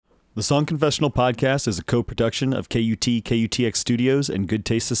The Song Confessional Podcast is a co-production of KUT, KUTX Studios, and Good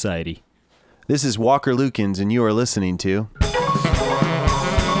Taste Society. This is Walker Lukens, and you are listening to... Are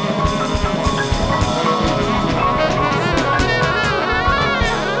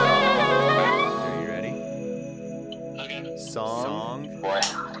you ready? Okay. Song.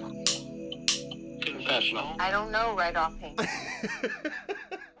 Confessional. I don't know right offhand.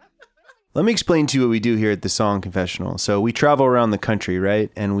 Let me explain to you what we do here at the Song Confessional. So we travel around the country,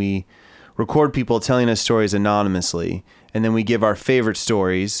 right? And we record people telling us stories anonymously. And then we give our favorite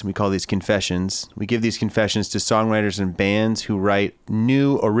stories. We call these confessions. We give these confessions to songwriters and bands who write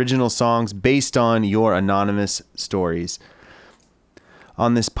new original songs based on your anonymous stories.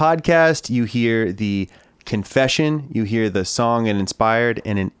 On this podcast, you hear the confession, you hear the song it inspired,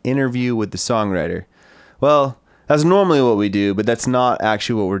 and an interview with the songwriter. Well, that's normally what we do, but that's not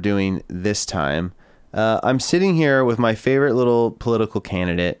actually what we're doing this time. I'm sitting here with my favorite little political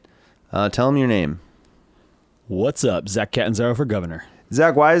candidate. Tell him your name. What's up? Zach Catanzaro for governor.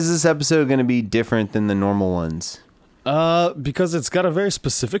 Zach, why is this episode going to be different than the normal ones? Because it's got a very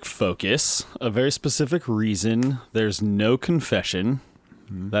specific focus, a very specific reason. There's no confession.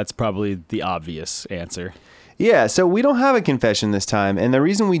 That's probably the obvious answer. Yeah, so we don't have a confession this time, and the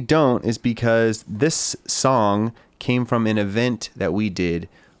reason we don't is because this song came from an event that we did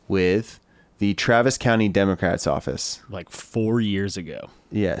with the Travis County Democrats office. Like 4 years ago.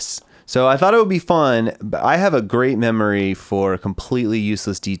 Yes. So I thought it would be fun, but I have a great memory for completely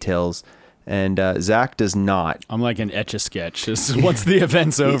useless details, and Zach does not. I'm like an Etch-a-Sketch. Once the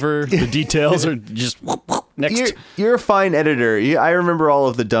event's over, the details are just next. You're a fine editor. I remember all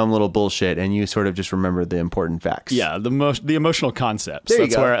of the dumb little bullshit, and you sort of just remember the important facts. Yeah, the emotional concepts. There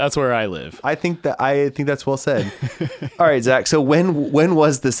you go. That's where I live. I think that's well said. All right, Zach. So when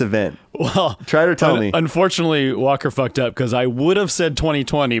was this event? Well, try to tell me. Unfortunately, Walker fucked up because I would have said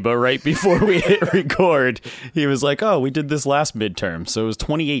 2020, but right before we hit record, he was like, "Oh, we did this last midterm." So it was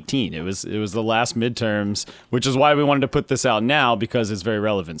 2018. It was the last midterms, which is why we wanted to put this out now because it's very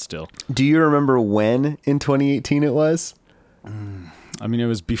relevant still. Do you remember when in 2018 it was? I mean, it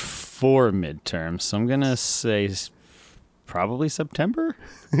was before midterms, so I'm gonna say probably September.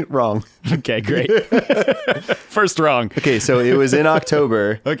 Wrong. Okay, great. First wrong. Okay, so it was in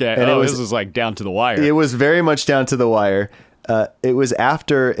October. Okay, and this was like down to the wire. It was very much down to the wire. It was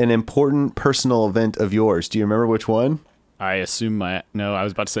after an important personal event of yours. Do you remember which one? I assume I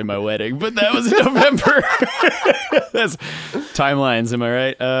was about to say my wedding, but that was in November. That's timelines, am I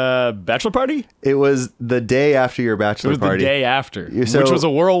right? Bachelor party? It was the day after your bachelor party. It was the day after, which was a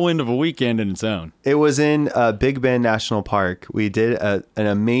whirlwind of a weekend in its own. It was in Big Bend National Park. We did an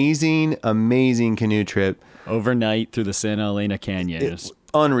amazing, amazing canoe trip. Overnight through the Santa Elena Canyon. It was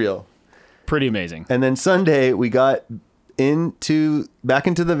unreal. Pretty amazing. And then Sunday, we got back into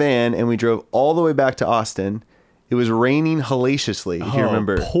the van, and we drove all the way back to Austin. It was raining hellaciously, if you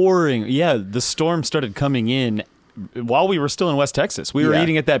remember. Pouring. Yeah, the storm started coming in while we were still in West Texas. We were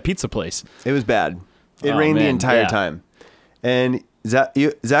eating at that pizza place. It was bad. It rained the entire time. And Zach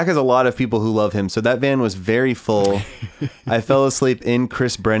has a lot of people who love him, so that van was very full. I fell asleep in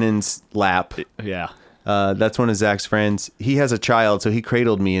Chris Brennan's lap. Yeah. That's one of Zach's friends. He has a child, so he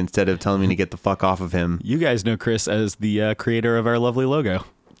cradled me instead of telling me to get the fuck off of him. You guys know Chris as the creator of our lovely logo.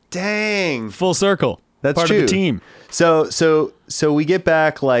 Dang. Full circle. That's part true. of the team. So we get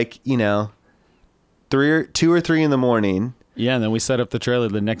back like, 2 or 3 in the morning. Yeah, and then we set up the trailer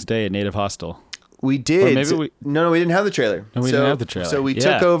the next day at Native Hostel. We did. Or maybe No, we didn't have the trailer. No, we didn't have the trailer. So we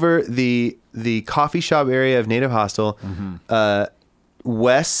took over the coffee shop area of Native Hostel. Mm-hmm.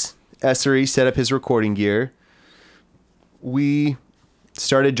 Wes Essery set up his recording gear. We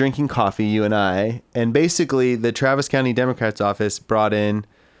started drinking coffee, you and I, and basically the Travis County Democrats office brought in.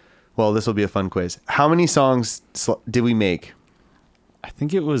 Well, this will be a fun quiz. How many songs did we make? I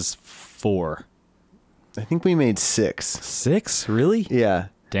think it was 4. I think we made 6. 6? Really? Yeah.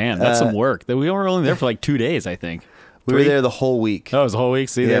 Damn, that's some work. We were only there for like 2 days, I think. We were there the whole week. Oh, it was a whole week?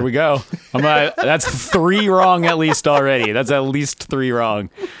 See, there we go. That's 3 wrong at least already. That's at least 3 wrong.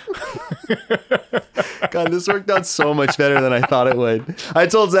 God, this worked out so much better than I thought it would. I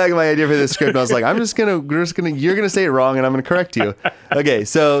told Zach my idea for this script, and I was like, you're gonna say it wrong, and I'm gonna correct you. Okay,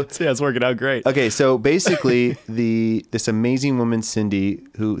 so yeah, it's working out great. Okay, so basically, this amazing woman, Cindy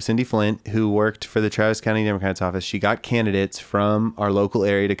Flint, who worked for the Travis County Democrats office, she got candidates from our local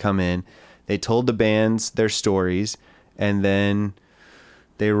area to come in. They told the bands their stories, and then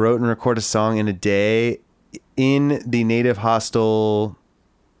they wrote and recorded a song in a day in the Native Hostel.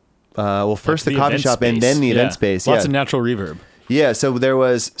 First the coffee shop and then the event space. Lots of natural reverb. Yeah, so there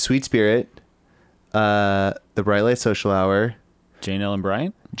was Sweet Spirit, the Bright Light Social Hour, Jane Ellen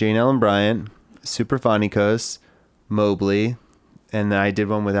Bryant, Jane Ellen Bryant, Superphonicos, Mobley, and then I did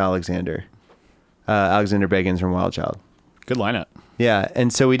one with Alexander Beggins from Wild Child. Good lineup. Yeah,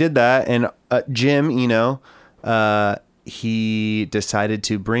 and so we did that, and Jim Eno, he decided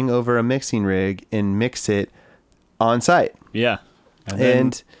to bring over a mixing rig and mix it on site. Yeah.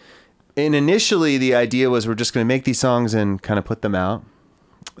 And initially the idea was we're just going to make these songs and kind of put them out.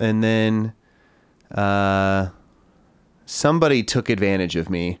 And then somebody took advantage of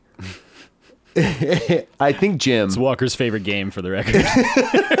me. I think Jim. It's Walker's favorite game, for the record.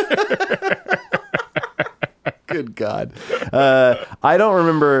 Good God. I don't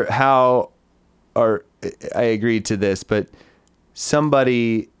remember how or I agreed to this, but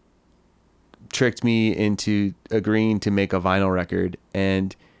somebody tricked me into agreeing to make a vinyl record,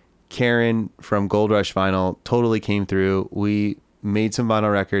 and Karen from Gold Rush Vinyl totally came through. We made some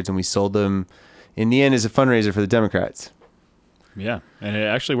vinyl records and we sold them in the end as a fundraiser for the Democrats. Yeah, and it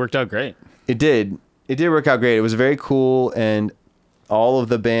actually worked out great. It did. It did work out great. It was very cool, and all of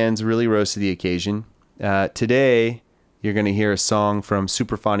the bands really rose to the occasion. Today, you're going to hear a song from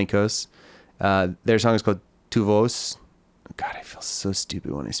Superphonicos. Their song is called Tu Voz. God, I feel so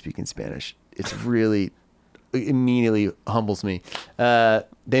stupid when I speak in Spanish. It's really immediately humbles me.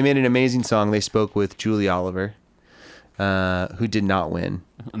 They made an amazing song. They spoke with Julie Oliver, who did not win,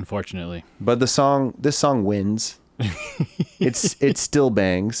 Unfortunately. but this song wins. It still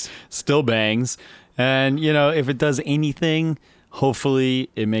bangs. Still bangs. And, you know, if it does anything, hopefully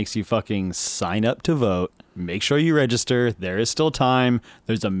it makes you fucking sign up to vote. Make sure you register. There is still time.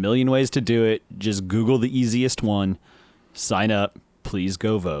 There's a million ways to do it. Just Google the easiest one. Sign up. Please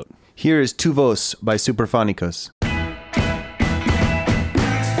go vote. Here is Tu Voz by Superphonicos.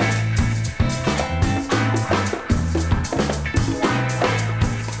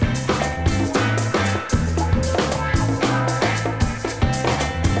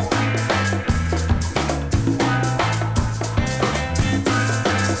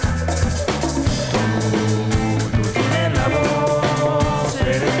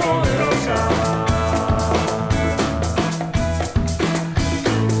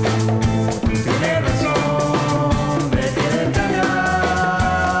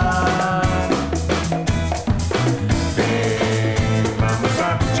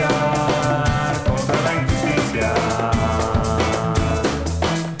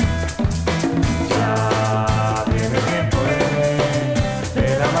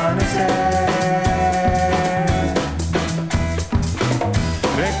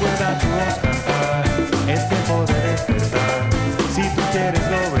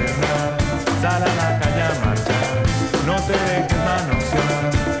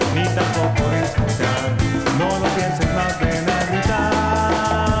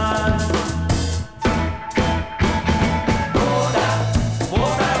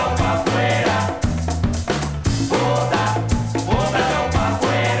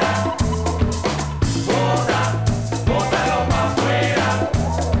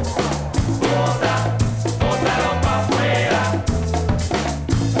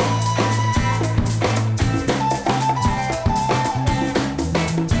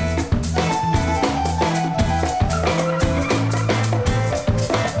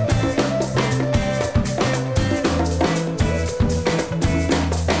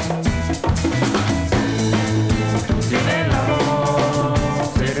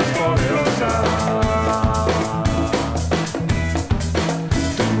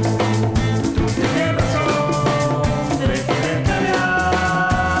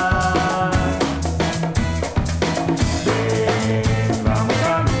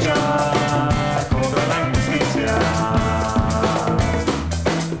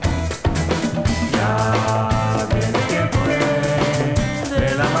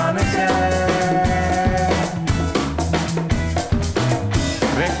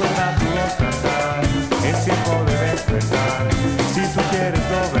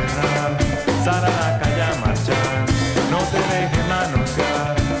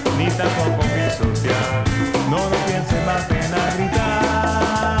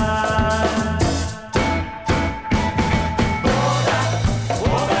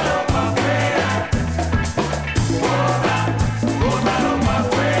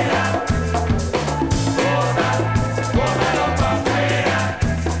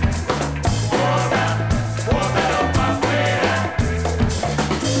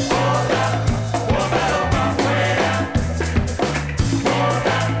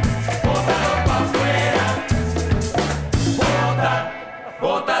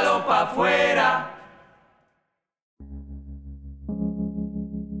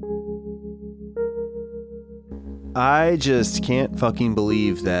 I just can't fucking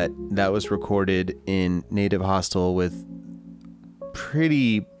believe that that was recorded in Native Hostel with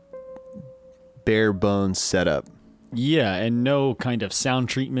pretty bare bones setup. Yeah, and no kind of sound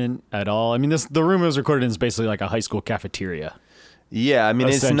treatment at all. I mean, the room it was recorded in is basically like a high school cafeteria. Yeah, I mean,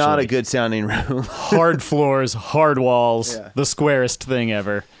 it's not a Essentially. good sounding room. Hard floors, hard walls, Yeah. the squarest thing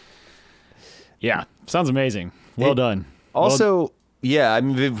ever. Yeah, sounds amazing. Well done. Also, yeah, I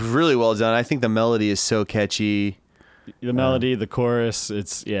mean, really well done. I think the melody is so catchy. The melody, the chorus,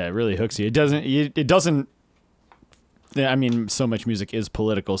 it really hooks you. It doesn't. I mean, so much music is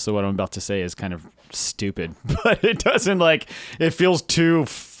political, so what I'm about to say is kind of stupid, but it doesn't it feels too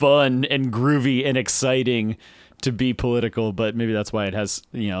fun and groovy and exciting to be political, but maybe that's why it has,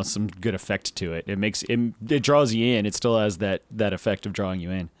 some good effect to it. It draws you in. It still has that effect of drawing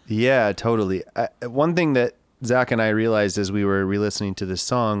you in. Yeah, totally. One thing that Zach and I realized as we were re-listening to this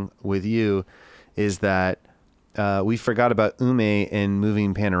song with you is that we forgot about Ume and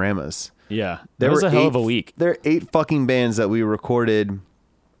Moving Panoramas. Yeah, that was a hell of a week. There are 8 fucking bands that we recorded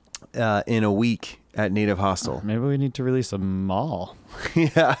in a week at Native Hostel. Maybe we need to release them all.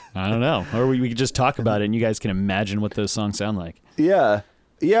 Yeah. I don't know. Or we could just talk about it and you guys can imagine what those songs sound like. Yeah.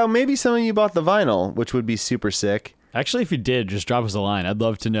 Yeah, maybe some of you bought the vinyl, which would be super sick. Actually, if you did, just drop us a line. I'd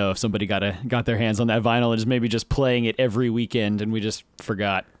love to know if somebody got their hands on that vinyl and is maybe just playing it every weekend and we just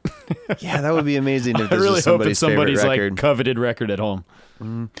forgot. Yeah, that would be amazing if I this really was hope it's somebody's somebody's favorite record. coveted record at home.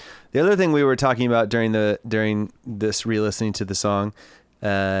 The other thing we were talking about during this re-listening to the song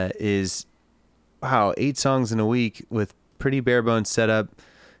is, wow, 8 songs in a week with pretty bare bones setup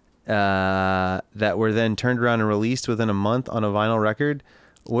that were then turned around and released within a month on a vinyl record.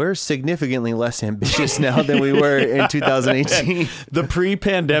 We're significantly less ambitious now than we were in 2018. The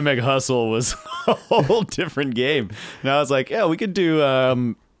pre-pandemic hustle was a whole different game. Now it's like, yeah, we could do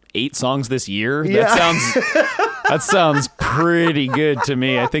 8 songs this year. Yeah. That sounds pretty good to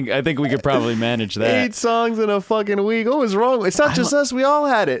me. I think we could probably manage that. 8 songs in a fucking week. What was wrong? It's not just us. We all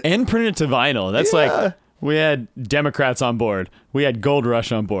had it. And print it to vinyl. That's Yeah. like, we had Democrats on board. We had Gold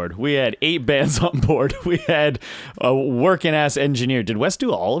Rush on board. We had 8 bands on board. We had a working ass engineer. Did Wes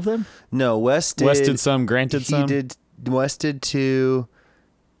do all of them? No, Wes did. Wes did some, Grant did some. Wes did 2.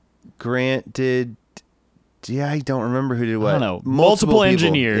 Grant did. Yeah, I don't remember who did what. I don't know. Multiple Multiple people.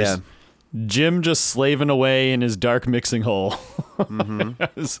 engineers. Yeah. Jim just slaving away in his dark mixing hole.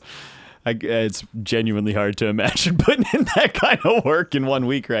 It's genuinely hard to imagine putting in that kind of work in 1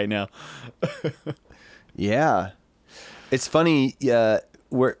 week right now. Yeah. It's funny. We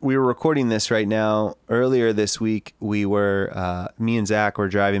were recording this right now. Earlier this week, me and Zach were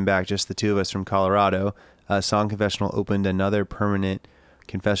driving back, just the two of us from Colorado. Song Confessional opened another permanent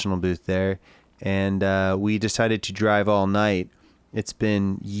confessional booth there, and we decided to drive all night. It's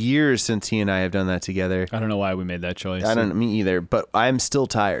been years since he and I have done that together. I don't know why we made that choice. Me either, but I'm still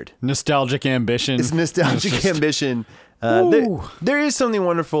tired. Nostalgic ambition. It's nostalgic ambition. There is something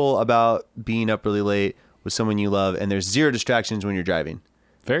wonderful about being up really late with someone you love, and there's 0 distractions when you're driving.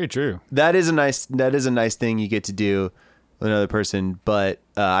 Very true. That is a nice thing you get to do with another person, but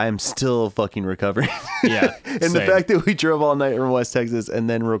I am still fucking recovering. Yeah. And the same. fact that we drove all night from West Texas and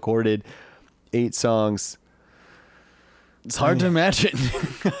then recorded 8 songs. It's hard to imagine.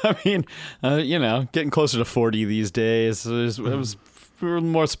 I mean, getting closer to 40 these days. We were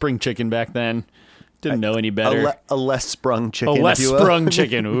more spring chicken back then. Didn't know any better. A less sprung chicken. A less if you will. sprung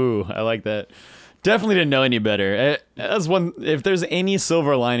chicken. Ooh, I like that. Definitely didn't know any better. If there's any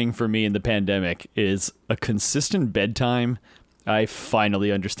silver lining for me in the pandemic is a consistent bedtime, I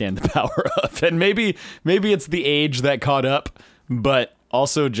finally understand the power of. And maybe it's the age that caught up, but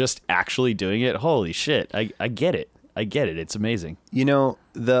also just actually doing it. Holy shit. I get it. I get it. It's amazing.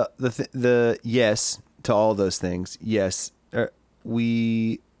 The yes to all those things. Yes.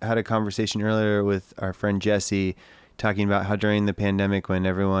 We had a conversation earlier with our friend Jesse talking about how during the pandemic when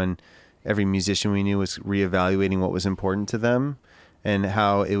every musician we knew was reevaluating what was important to them and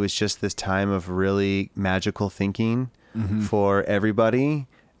how it was just this time of really magical thinking for everybody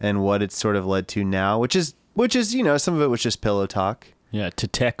and what it's sort of led to now, which is, some of it was just pillow talk. Yeah, to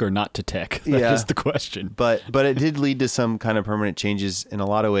tech or not to tech? That is the question. But it did lead to some kind of permanent changes in a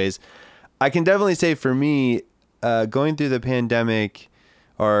lot of ways. I can definitely say for me, going through the pandemic,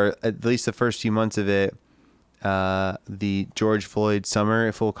 or at least the first few months of it, the George Floyd summer,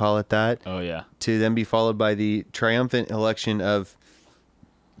 if we'll call it that. Oh, yeah. To then be followed by the triumphant election of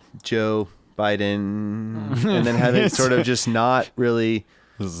Joe Biden, and then having sort of just not really.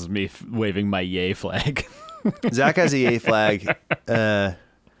 This is me waving my yay flag. Zach has a yay flag.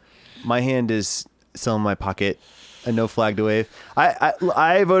 My hand is still in my pocket. no flag to wave.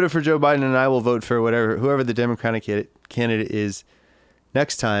 I voted for Joe Biden, and I will vote for whoever the Democratic candidate is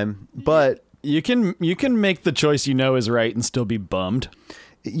next time. But you can make the choice you know is right and still be bummed.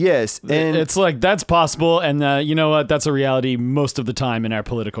 yes, and It's like that's possible, and you know what? That's a reality most of the time in our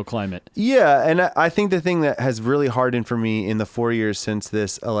political climate. yeah, and I think the thing that has really hardened for me in the 4 years since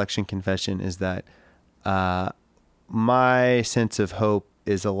this election confession is that my sense of hope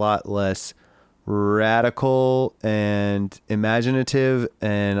is a lot less radical and imaginative,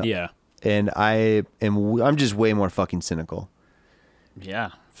 and Yeah. and I'm just way more fucking cynical. Yeah,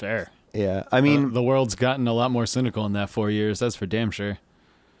 fair. Yeah, I mean, The world's gotten a lot more cynical in that 4 years. That's for damn sure.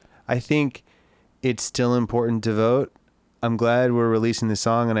 I think it's still important to vote. I'm glad we're releasing the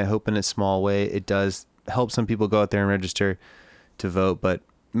song, and I hope in a small way it does help some people go out there and register to vote. But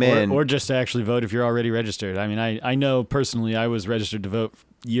man, Or just to actually vote if you're already registered. I mean, I know personally I was registered to vote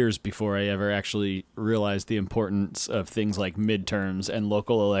years before I ever actually realized the importance of things like midterms and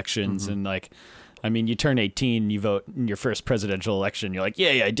local elections. And like, I mean, you turn 18, you vote in your first presidential election. You're like,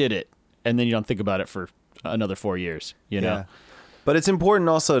 yeah, I did it. And then you don't think about it for another 4 years, you know? yeah. But it's important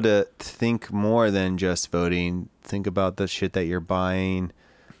also to think more than just voting. Think about the shit that you're buying,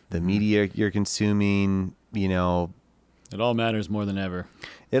 the media you're consuming, you know. It all matters more than ever.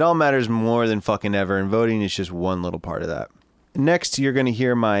 It all matters more than fucking ever, and voting is just one little part of that. Next, you're going to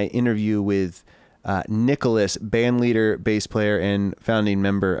hear my interview with Nicholas, bandleader, bass player, and founding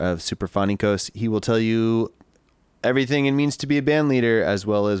member of Superphonicos. He will tell you everything it means to be a band leader, as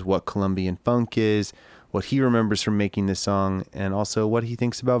well as what Colombian funk is, what he remembers from making this song, and also what he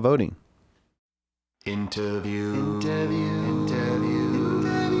thinks about voting. Interview.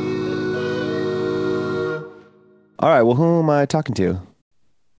 All right, well, who am I talking to?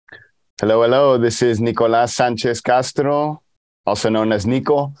 Hello. This is Nicolas Sanchez Castro, also known as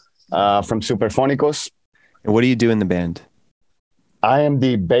Nico, from Superphonicos. And what do you do in the band? I am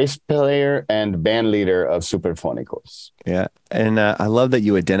the bass player and band leader of Superphonicos. Yeah, and I love that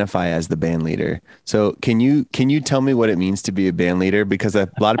you identify as the band leader. So can you tell me what it means to be a band leader? Because a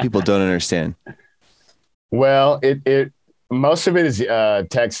lot of people don't understand. Well, it most of it is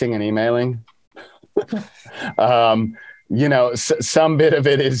texting and emailing. Some bit of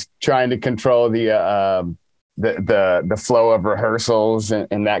it is trying to control the flow of rehearsals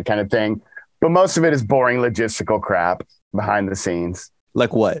and that kind of thing. But most of it is boring logistical crap behind the scenes.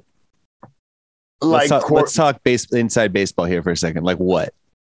 Like what? Let's talk inside baseball here for a second. Like what?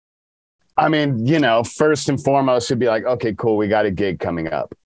 I mean, first and foremost, it'd be like, okay, cool. We got a gig coming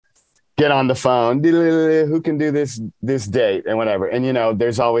up. Get on the phone. Who can do this date and whatever. And,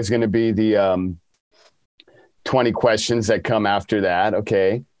 there's always going to be the 20 questions that come after that.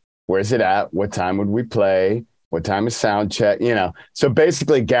 Okay, where's it at? What time would we play? What time is sound check? So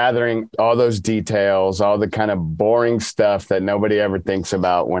basically gathering all those details, all the kind of boring stuff that nobody ever thinks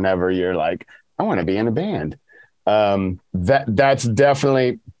about whenever you're like, I want to be in a band. That's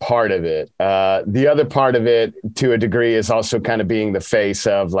definitely part of it. The other part of it, to a degree, is also kind of being the face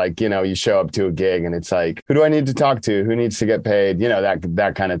of, like, you show up to a gig and it's like, who do I need to talk to? Who needs to get paid?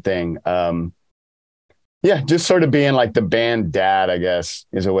 That kind of thing. Yeah, just sort of being like the band dad, I guess,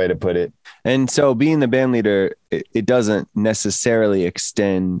 is a way to put it. And so being the band leader, it doesn't necessarily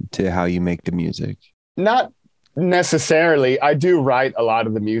extend to how you make the music. Not necessarily. I do write a lot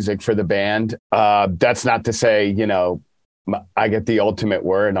of the music for the band. That's not to say, I get the ultimate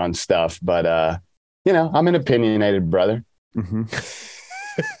word on stuff, but, I'm an opinionated brother. Mm-hmm.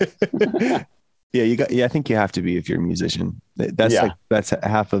 Yeah, I think you have to be if you're a musician. That's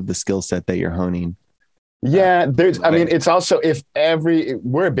half of the skill set that you're honing. Yeah, it's also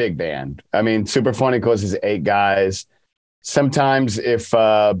we're a big band. I mean, Superphonicos is 8 guys. Sometimes if,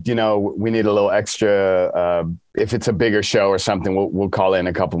 we need a little extra, if it's a bigger show or something, we'll call in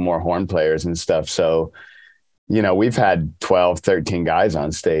a couple more horn players and stuff. So, we've had 12, 13 guys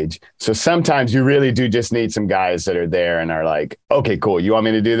on stage. So sometimes you really do just need some guys that are there and are like, okay, cool. You want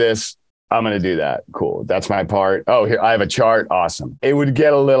me to do this? I'm going to do that. Cool. That's my part. Oh, here, I have a chart. Awesome. It would be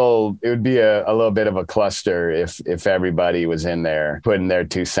a little bit of a cluster if everybody was in there putting their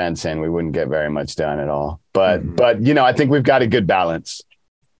 2 cents in. We wouldn't get very much done at all. But I think we've got a good balance.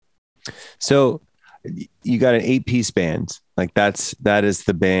 So you got an 8-piece band. Like that is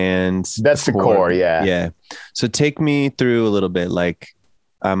the band. That's the core. Yeah. Yeah. So take me through a little bit,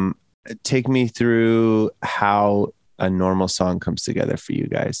 take me through how a normal song comes together for you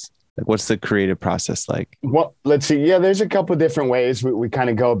guys. Like, what's the creative process like? Well, let's see. Yeah, there's a couple of different ways we kind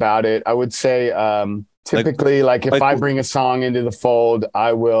of go about it. I would say typically, if I bring a song into the fold,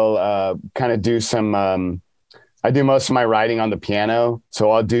 I will kind of do some I do most of my writing on the piano. So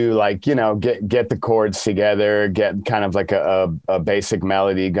I'll do like, get the chords together, get kind of like a basic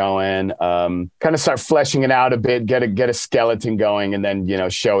melody going, kind of start fleshing it out a bit, get a skeleton going, and then,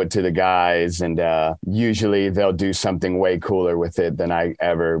 show it to the guys. And usually they'll do something way cooler with it than I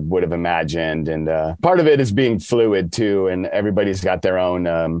ever would have imagined. And part of it is being fluid too. And everybody's got their own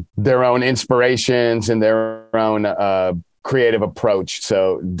inspirations and their own, creative approach.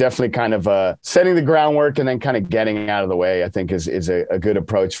 So definitely kind of setting the groundwork and then kind of getting out of the way, I think is a good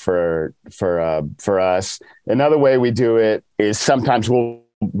approach for us. Another way we do it is sometimes we'll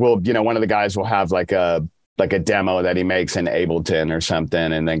one of the guys will have like a demo that he makes in Ableton or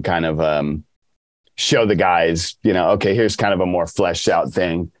something, and then kind of show the guys, okay, here's kind of a more fleshed out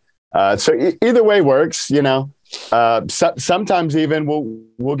thing. So either way works, sometimes even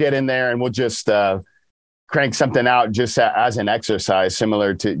we'll get in there and we'll just crank something out just as an exercise,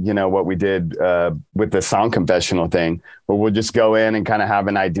 similar to, what we did with the song confessional thing, where we'll just go in and kind of have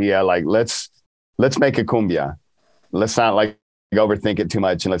an idea, like, let's make a cumbia. Let's not like overthink it too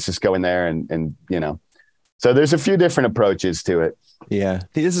much. And let's just go in there and so there's a few different approaches to it. Yeah.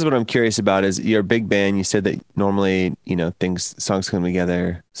 This is what I'm curious about is you're a big band. You said that normally, songs come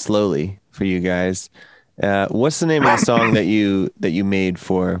together slowly for you guys. What's the name of the song that you made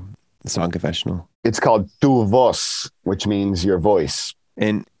for the song confessional? It's called Tu Voz, which means your voice.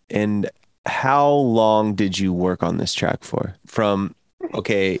 And how long did you work on this track for? From,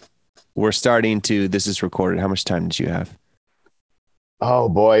 okay, we're starting to, this is recorded. How much time did you have? Oh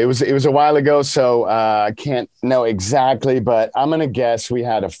boy, it was a while ago, so I can't know exactly, but I'm going to guess we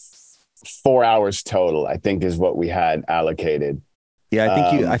had 4 hours total, I think is what we had allocated.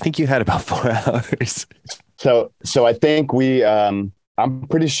 Yeah, I think you had about 4 hours. So I think I'm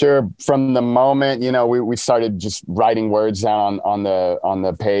pretty sure from the moment, we started just writing words down on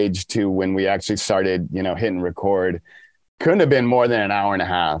the page to when we actually started, hitting record, couldn't have been more than an hour and a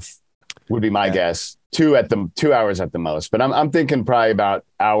half would be my guess. 2 hours at the most, but I'm thinking probably about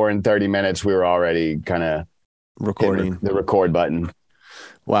hour and 30 minutes. We were already kind of recording the record button.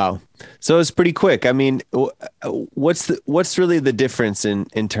 Wow. So it's pretty quick. I mean, what's really the difference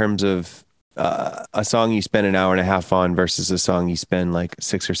in terms of a song you spend an hour and a half on versus a song you spend like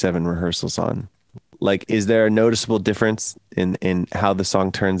 6 or 7 rehearsals on? Like, is there a noticeable difference in how the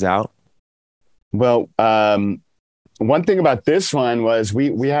song turns out? Well, one thing about this one was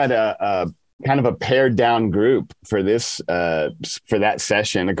we had a kind of a pared down group for this, for that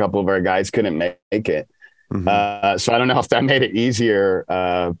session. A couple of our guys couldn't make it. Mm-hmm. So I don't know if that made it easier.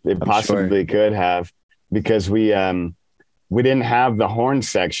 It possibly could have, because we didn't have the horn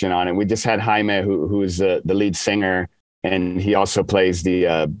section on it. We just had Jaime, who's the lead singer, and he also plays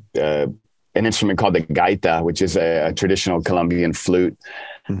an instrument called the gaita, which is a traditional Colombian flute.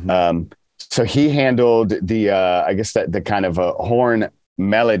 Mm-hmm. So he handled I guess the kind of a horn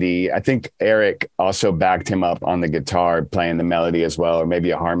melody. I think Eric also backed him up on the guitar, playing the melody as well, or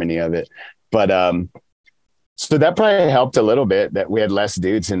maybe a harmony of it. But so that probably helped a little bit that we had less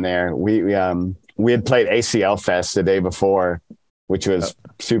dudes in there. We had played ACL Fest the day before, which was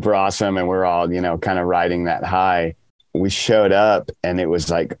super awesome. And we're all, kind of riding that high. We showed up and it was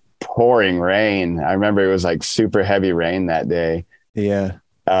like pouring rain. I remember it was like super heavy rain that day. Yeah.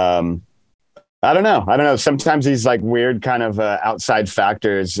 I don't know. Sometimes these like weird kind of outside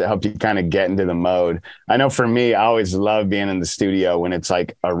factors help you kind of get into the mode. I know for me, I always love being in the studio when it's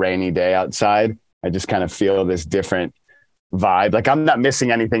like a rainy day outside. I just kind of feel this different vibe. Like I'm not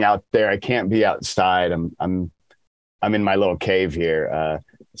missing anything out there. I can't be outside. I'm in my little cave here.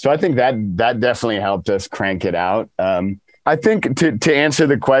 So I think that definitely helped us crank it out. I think to answer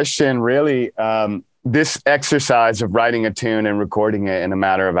the question, really, this exercise of writing a tune and recording it in a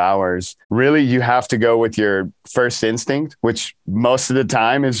matter of hours, really, you have to go with your first instinct, which most of the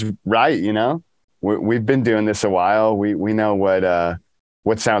time is right. We've been doing this a while. We know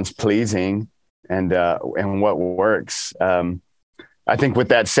what sounds pleasing and what works. I think with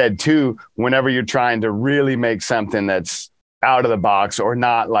that said too, whenever you're trying to really make something that's out of the box or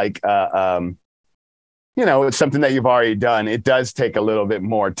not like, it's something that you've already done, it does take a little bit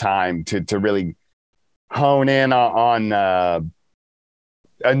more time to really hone in on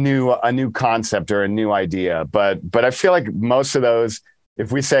a new concept or a new idea. But I feel like most of those,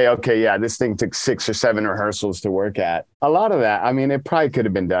 if we say, okay, yeah, this thing took 6 or 7 rehearsals to work at, a lot of that, I mean, it probably could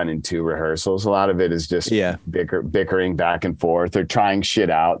have been done in 2 rehearsals. A lot of it is just bickering back and forth or trying shit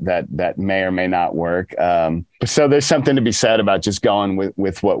out that may or may not work. So there's something to be said about just going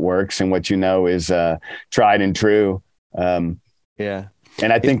with what works and what is tried and true. Yeah.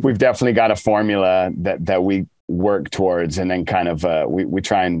 And I think we've definitely got a formula that we work towards, and then kind of we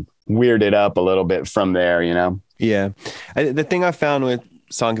try and weird it up a little bit from there, you know? Yeah. The thing I found with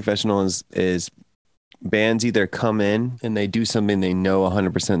Song Confessional is bands either come in and they do something they know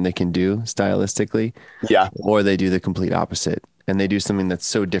 100% they can do stylistically, Yeah. or they do the complete opposite and they do something that's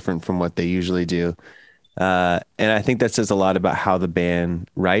so different from what they usually do. And I think that says a lot about how the band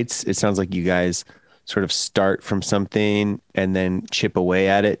writes. It sounds like you guys sort of start from something and then chip away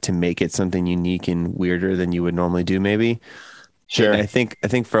at it to make it something unique and weirder than you would normally do, maybe. Sure. And I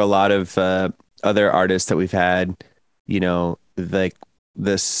think for a lot of other artists that we've had, you know, like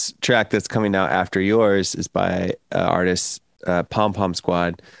this track that's coming out after yours is by artist Pom Pom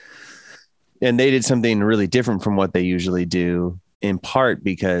Squad, and they did something really different from what they usually do, in part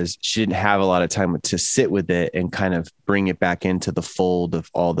because she didn't have a lot of time to sit with it and kind of bring it back into the fold of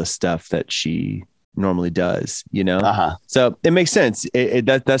all the stuff that she normally does, you know? Uh-huh. So it makes sense.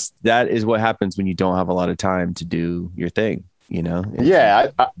 That is what happens when you don't have a lot of time to do your thing, you know? Yeah,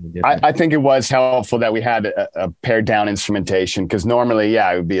 I think it was helpful that we had a pared down instrumentation, because normally,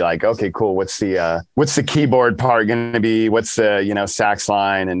 yeah, it would be like, okay, cool. What's the keyboard part going to be? What's the, you know, sax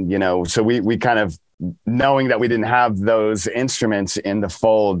line? And, you know, so we kind of, knowing that we didn't have those instruments in the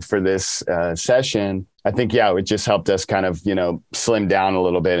fold for this session, I think, yeah, it just helped us kind of, you know, slim down a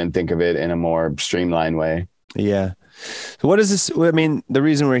little bit and think of it in a more streamlined way. Yeah. So what is this? I mean, the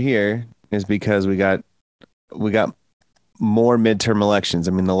reason we're here is because we got more midterm elections.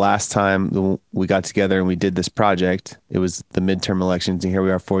 I mean, the last time we got together and we did this project, it was the midterm elections, and here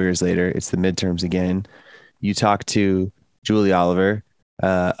we are 4 years later. It's the midterms again. You talked to Julie Oliver,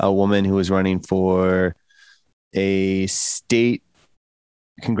 a woman who was running for a state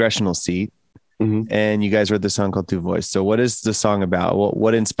congressional seat, and you guys wrote the song called Tu Voz. So what is the song about?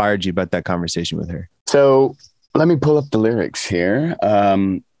 What inspired you about that conversation with her? So let me pull up the lyrics here.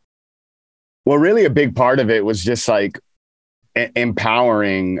 Well, really a big part of it was just like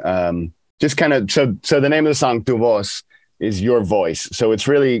empowering, just kind of, so the name of the song Tu Voz is your voice. So it's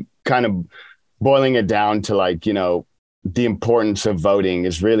really kind of boiling it down to, like, you know, the importance of voting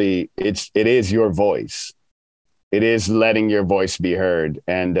is really, it is your voice. It is letting your voice be heard.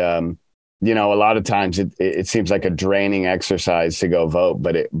 And, you know, a lot of times it seems like a draining exercise to go vote,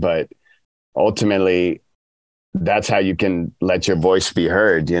 but ultimately that's how you can let your voice be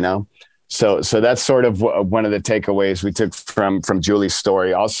heard, you know? So that's sort of one of the takeaways we took from Julie's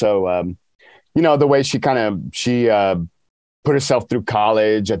story. Also, you know, the way she put herself through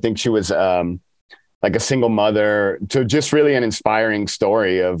college. I think she was like a single mother. So just really an inspiring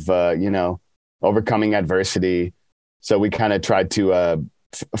story of, you know, overcoming adversity. So we kind of tried to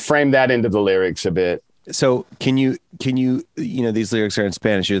frame that into the lyrics a bit. So can you know, these lyrics are in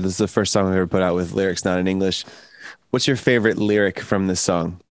Spanish. This is the first song we've ever put out with lyrics not in English. What's your favorite lyric from this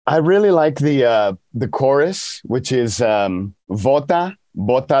song? I really like the chorus, which is vota,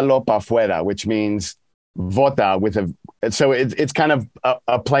 bótalo pa fuera, which means vota with so it's kind of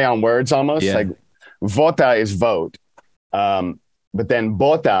a play on words almost. Yeah. Like vota is vote, but then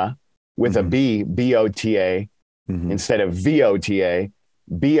bota with a B, B-O-T-A, instead of V-O-T-A.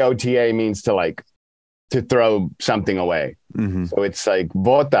 B-O-T-A means to throw something away. So it's like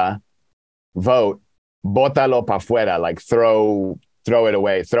vota, vote, bótalo pa fuera, like throw it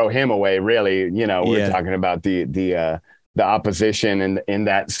away, throw him away. Really, you know, we're talking about the opposition in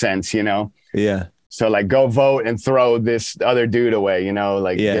that sense, you know? Yeah. So like go vote and throw this other dude away, you know,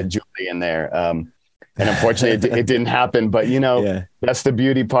 like get Julie in there. And unfortunately it didn't happen, but you know, that's the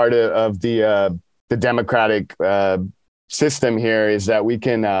beauty part of the democratic system here, is that we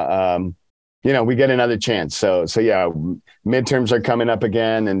can, you know, we get another chance. So yeah, midterms are coming up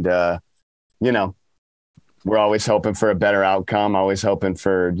again, and you know, we're always hoping for a better outcome, always hoping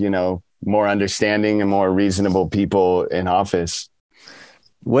for, you know, more understanding and more reasonable people in office.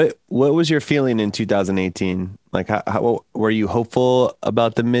 What was your feeling in 2018? Like, how were you hopeful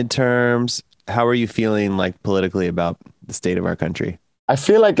about the midterms? How are you feeling, like, politically about the state of our country? I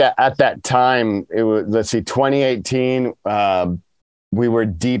feel like at that time, it was, let's see, 2018, we were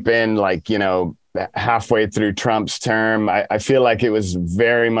deep in, like, you know, halfway through Trump's term. I feel like it was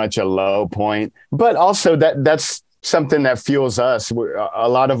very much a low point, but also that's something that fuels us. A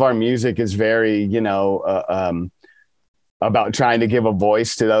lot of our music is very, you know, about trying to give a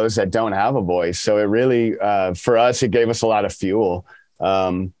voice to those that don't have a voice. So it really, for us, it gave us a lot of fuel.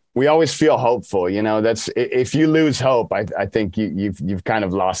 We always feel hopeful, you know. That's, if you lose hope, I think you've kind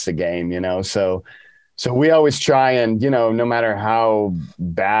of lost the game, you know. So we always try, and, you know, no matter how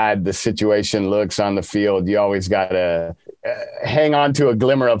bad the situation looks on the field, you always got to hang on to a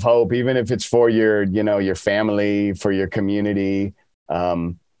glimmer of hope, even if it's for your, you know, your family, for your community,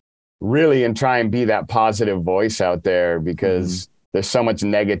 really, and try and be that positive voice out there, because there's so much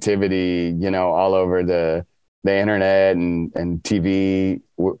negativity, all over the internet and TV.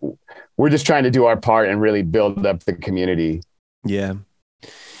 We're just trying to do our part and really build up the community. Yeah.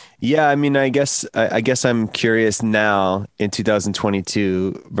 Yeah, I mean, I guess I'm curious now in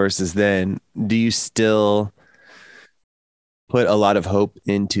 2022 versus then. Do you still put a lot of hope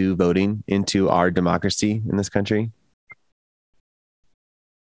into voting, into our democracy in this country?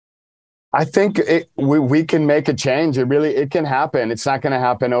 I think we can make a change. It can happen. It's not going to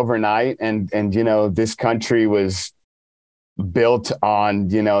happen overnight. And this country was built on,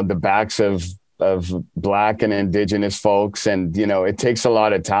 the backs of Black and Indigenous folks. And, it takes a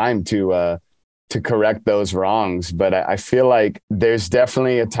lot of time to correct those wrongs. But I feel like there's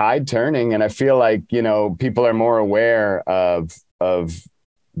definitely a tide turning. And I feel like, people are more aware of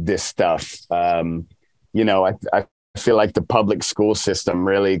this stuff. I feel like the public school system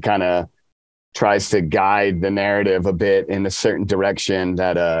really kind of tries to guide the narrative a bit in a certain direction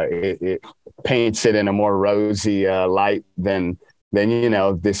that it paints it in a more rosy light than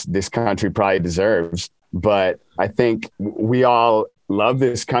this country probably deserves. But I think we all love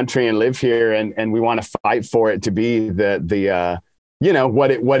this country and live here, and we want to fight for it to be the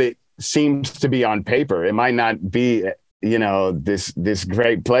what it seems to be on paper. It might not be this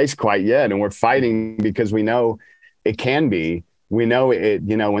great place quite yet, and we're fighting because we know it can be. We know it,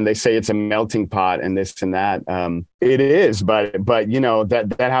 when they say it's a melting pot and this and that, it is, but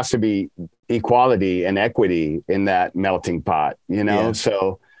that has to be equality and equity in that melting pot, Yeah.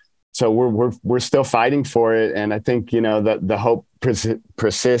 So we're still fighting for it. And I think, the hope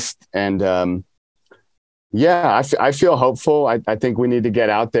persists. And I feel hopeful. I think we need to get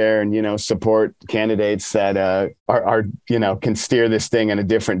out there and, support candidates that are can steer this thing in a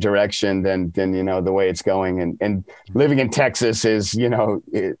different direction than the way it's going. And living in Texas is,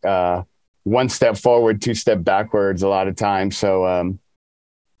 one step forward, two step backwards a lot of times. So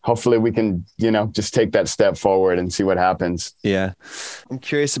hopefully we can, just take that step forward and see what happens. Yeah. I'm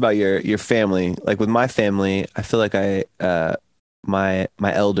curious about your family. Like with my family, I feel like my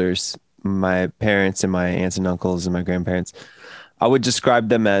elders, my parents and my aunts and uncles and my grandparents, I would describe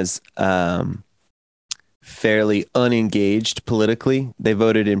them as fairly unengaged politically. They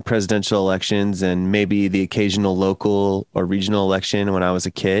voted in presidential elections and maybe the occasional local or regional election when I was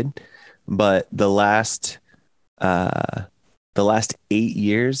a kid. But the last 8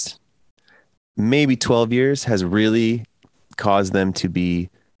 years, maybe 12 years, has really caused them to be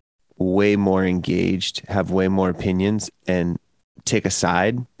way more engaged, have way more opinions, and take a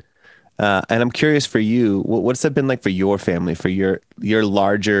side. And I'm curious for you, what's that been like for your family, for your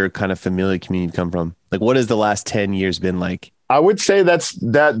larger kind of familial community come from? Like, what has the last 10 years been like? I would say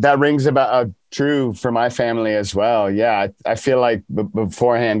that rings about true for my family as well. Yeah. I feel like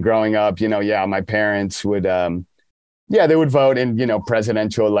beforehand growing up, my parents would, they would vote in,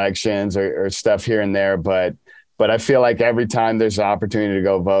 presidential elections or stuff here and there. But I feel like every time there's an opportunity to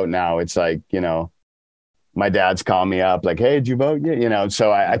go vote now, it's like, my dad's calling me up like, hey, did you vote? Yeah.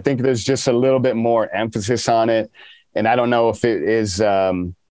 So I think there's just a little bit more emphasis on it. And I don't know if it is,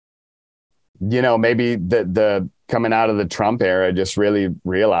 maybe the coming out of the Trump era, just really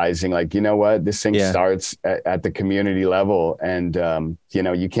realizing like, what, this thing starts at the community level. And,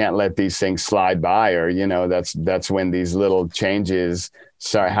 you can't let these things slide by, or, that's when these little changes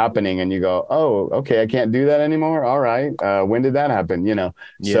start happening and you go, oh, okay, I can't do that anymore. All right. When did that happen? I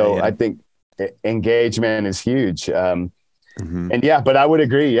think engagement is huge. And but I would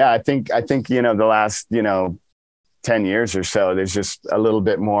agree. Yeah. I think, the last, 10 years or so, there's just a little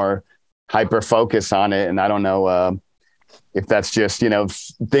bit more hyper focus on it. And I don't know if that's just,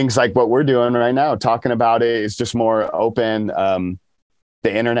 things like what we're doing right now, talking about it is just more open.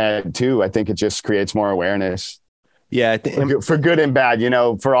 The internet too, I think it just creates more awareness. Yeah, for good and bad,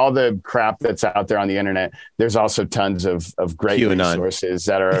 for all the crap that's out there on the internet, there's also tons of great QAnon resources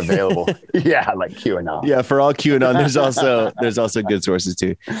that are available. Yeah, like QAnon. Yeah, for all QAnon, there's also good sources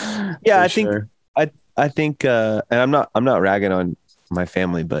too. Yeah, I think, and I'm not ragging on my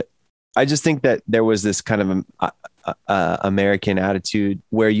family, but I just think that there was this kind of American attitude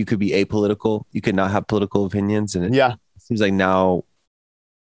where you could be apolitical, you could not have political opinions, and it seems like now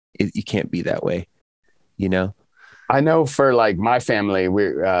you can't be that way, I know for like my family,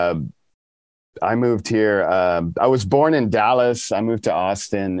 I moved here. I was born in Dallas. I moved to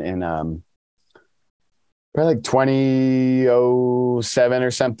Austin in probably like 2007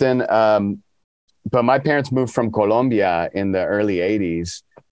 or something. But my parents moved from Colombia in the early 80s.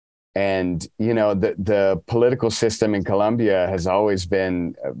 And, the political system in Colombia has always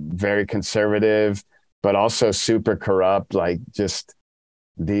been very conservative, but also super corrupt, like just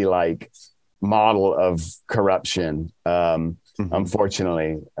the model of corruption.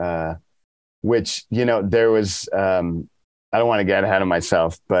 unfortunately, which, you know, there was, I don't want to get ahead of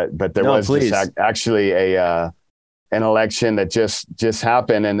myself, but there No, was please. actually an election that just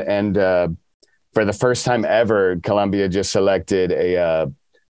happened. And for the first time ever, Colombia just selected a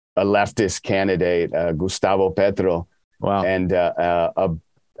leftist candidate, Gustavo Petro, Wow. and a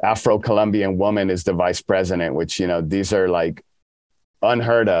Afro-Colombian woman is the vice president, which, you know, these are like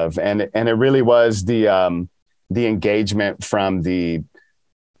unheard of. And it really was the engagement from the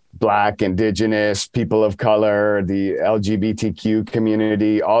Black, Indigenous, people of color, the LGBTQ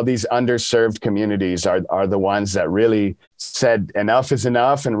community, all these underserved communities are the ones that really said enough is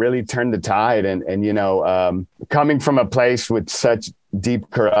enough and really turned the tide. And you know, coming from a place with such deep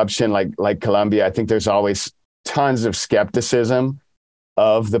corruption like Colombia, I think there's always tons of skepticism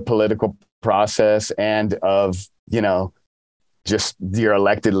of the political process and of, you know, just your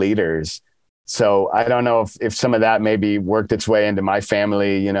elected leaders. So I don't know if some of that maybe worked its way into my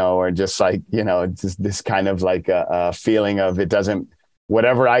family, you know, or just like, you know, just this kind of like a feeling of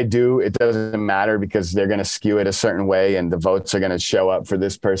whatever I do, it doesn't matter because they're going to skew it a certain way and the votes are going to show up for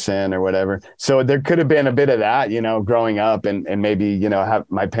this person or whatever. So there could have been a bit of that, you know, growing up and maybe, you know, have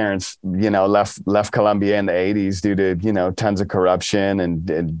my parents, you know, left Colombia in the 80s due to, you know, tons of corruption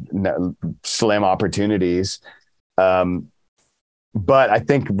and slim opportunities. But I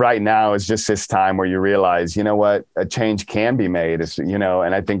think right now is just this time where you realize, you know what, a change can be made. It's, you know,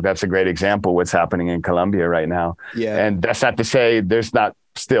 and I think that's a great example of what's happening in Colombia right now. Yeah. And that's not to say there's not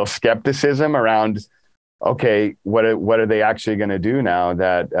still skepticism around, okay, what are they actually going to do now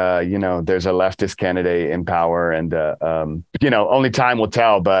that, you know, there's a leftist candidate in power and, you know, only time will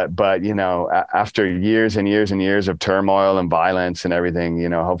tell. But, you know, after years and years and years of turmoil and violence and everything, you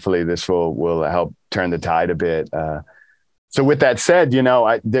know, hopefully this will help turn the tide a bit. So with that said, you know,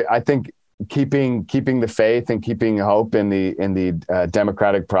 I think keeping the faith and keeping hope in the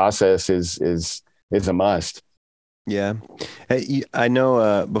democratic process is a must. Yeah. Hey, I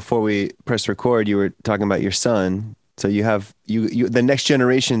know before we press record, you were talking about your son. So you have you the next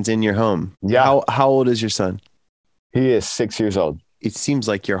generation's in your home. Yeah. How old is your son? He is 6 years old. It seems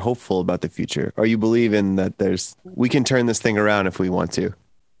like you're hopeful about the future, or you believe in that we can turn this thing around if we want to.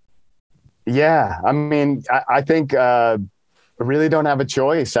 Yeah. I mean, I think I really don't have a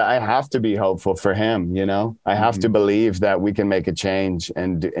choice. I have to be hopeful for him. You know, I have to believe that we can make a change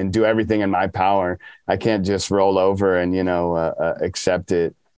and do everything in my power. I can't just roll over and, you know, accept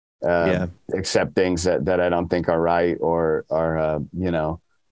it, accept things that I don't think are right or you know,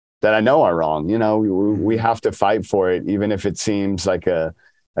 that I know are wrong. You know, we have to fight for it, even if it seems like a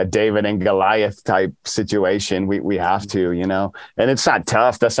David and Goliath type situation. We have to, you know, and it's not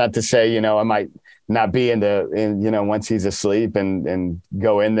tough. That's not to say, you know, I might not be in you know, once he's asleep and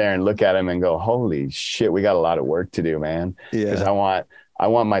go in there and look at him and go, holy shit, we got a lot of work to do, man. Because I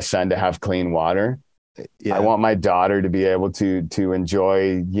want my son to have clean water. Yeah. I want my daughter to be able to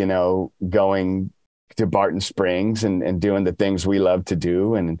enjoy, you know, going to Barton Springs and doing the things we love to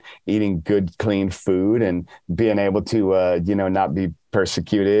do and eating good, clean food and being able to, you know, not be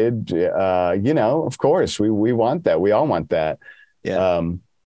persecuted. You know, of course, we want that. We all want that. Yeah.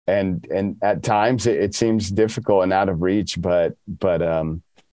 And at times it seems difficult and out of reach, but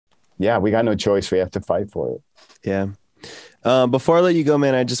yeah, we got no choice. We have to fight for it. Yeah. Before I let you go,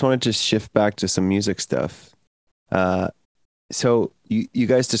 man, I just wanted to shift back to some music stuff. So you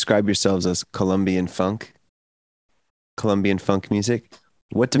guys describe yourselves as Colombian funk music.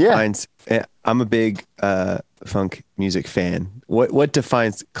 What defines? Yeah. I'm a big funk music fan. What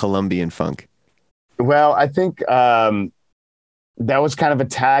defines Colombian funk? Well, I think that was kind of a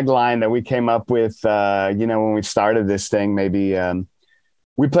tagline that we came up with, you know, when we started this thing. Maybe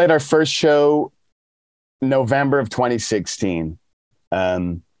we played our first show November of 2016.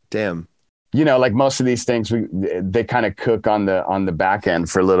 Damn. You know, like most of these things, they kind of cook on the back end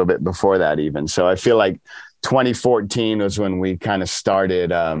for a little bit before that even. So I feel like 2014 was when we kind of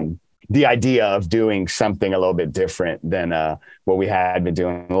started the idea of doing something a little bit different than what we had been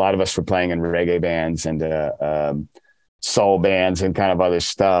doing. A lot of us were playing in reggae bands and soul bands and kind of other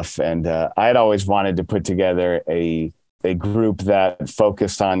stuff. And I had always wanted to put together a group that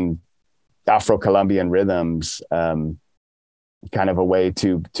focused on Afro-Colombian rhythms, kind of a way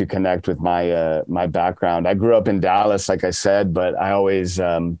to connect with my background. I grew up in Dallas, like I said, but I always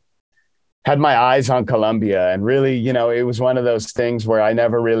had my eyes on Colombia. And really, you know, it was one of those things where I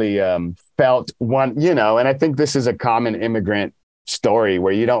never really felt one, you know, and I think this is a common immigrant story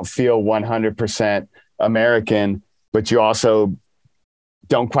where you don't feel 100% American, but you also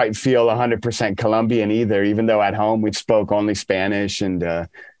don't quite feel 100% Colombian either, even though at home we spoke only Spanish and,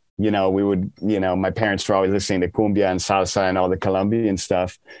 we would, my parents were always listening to cumbia and salsa and all the Colombian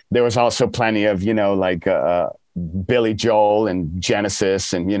stuff. There was also plenty of, like Billy Joel and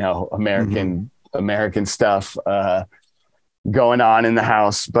Genesis and, American stuff going on in the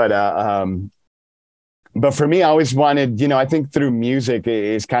house. But for me, I always wanted, I think through music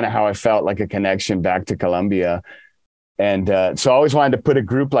is kind of how I felt like a connection back to Colombia. And so I always wanted to put a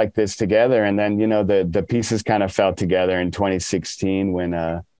group like this together. And then, the pieces kind of fell together in 2016 when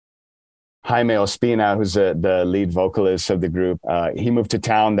Jaime Ospina, who's the lead vocalist of the group, he moved to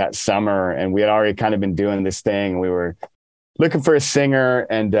town that summer. And we had already kind of been doing this thing. We were looking for a singer.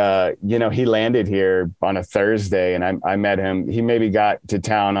 And, he landed here on a Thursday. And I met him. He maybe got to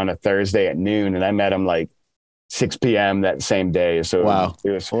town on a Thursday at noon. And I met him like 6 p.m. that same day. So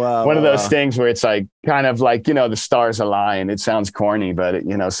it was one of those things where it's like kind of like, the stars align. It sounds corny, but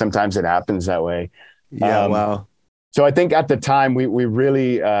sometimes it happens that way. Yeah. Wow. So I think at the time we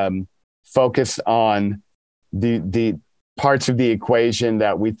really focused on the parts of the equation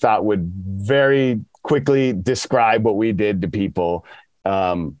that we thought would very quickly describe what we did to people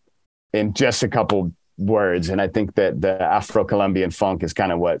in just a couple words. And I think that the Afro-Colombian funk is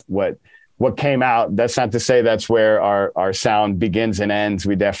kind of what came out. That's not to say that's where our sound begins and ends.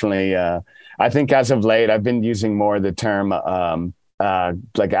 We definitely, I think as of late, I've been using more the term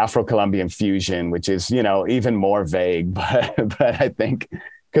like Afro-Colombian fusion, which is, even more vague, but I think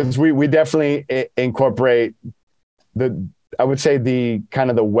because we definitely incorporate I would say the kind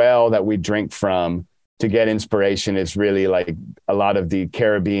of the well that we drink from to get inspiration is really like a lot of the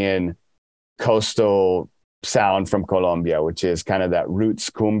Caribbean coastal sound from Colombia, which is kind of that roots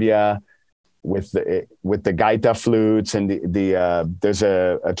cumbia with the gaita flutes and there's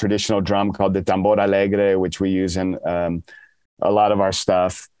a traditional drum called the tambor alegre, which we use in a lot of our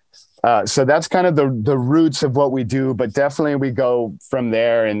stuff. So that's kind of the roots of what we do, but definitely we go from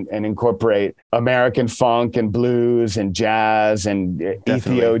there and incorporate American funk and blues and jazz and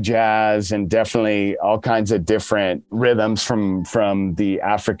Ethio jazz and definitely all kinds of different rhythms from the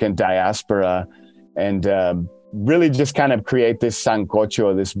African diaspora and really just kind of create this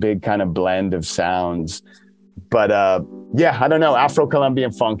sancocho, this big kind of blend of sounds. But I don't know.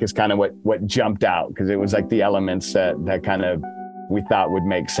 Afro-Colombian funk is kind of what jumped out because it was like the elements that kind of we thought would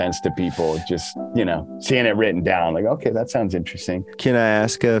make sense to people, just, seeing it written down, like, okay, that sounds interesting. Can I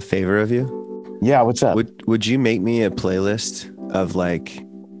ask a favor of you? Yeah, what's up? Would you make me a playlist of like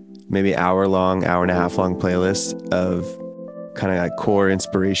maybe hour and a half long playlist of kind of like core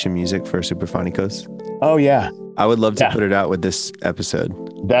inspiration music for Superphonicos? Oh, yeah. I would love to put it out with this episode.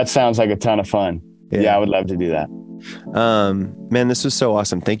 That sounds like a ton of fun. Yeah, I would love to do that. Man, this was so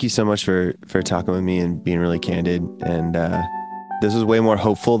awesome. Thank you so much for talking with me and being really candid. And this was way more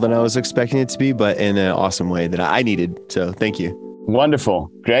hopeful than I was expecting it to be, but in an awesome way that I needed. So thank you. Wonderful.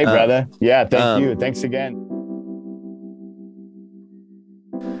 Great, brother. Yeah, thank you. Thanks again.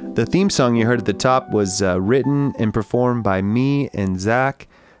 The theme song you heard at the top was written and performed by me and Zach,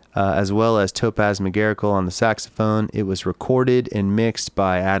 as well as Topaz McGarricle on the saxophone. It was recorded and mixed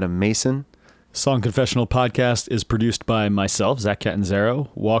by Adam Mason. Song Confessional Podcast is produced by myself, Zach Catanzaro,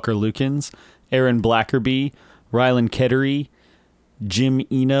 Walker Lukens, Aaron Blackerby, Rylan Kettery, Jim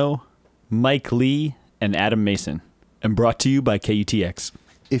Eno, Mike Lee, and Adam Mason, and brought to you by KUTX.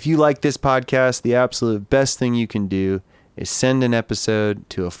 If you like this podcast, the absolute best thing you can do is send an episode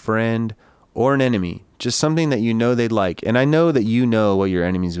to a friend or an enemy, just something that you know they'd like. And I know that you know what your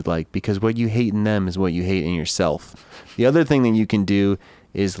enemies would like because what you hate in them is what you hate in yourself. The other thing that you can do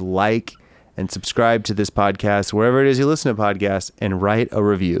is like and subscribe to this podcast wherever it is you listen to podcasts and write a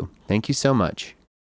review. Thank you so much.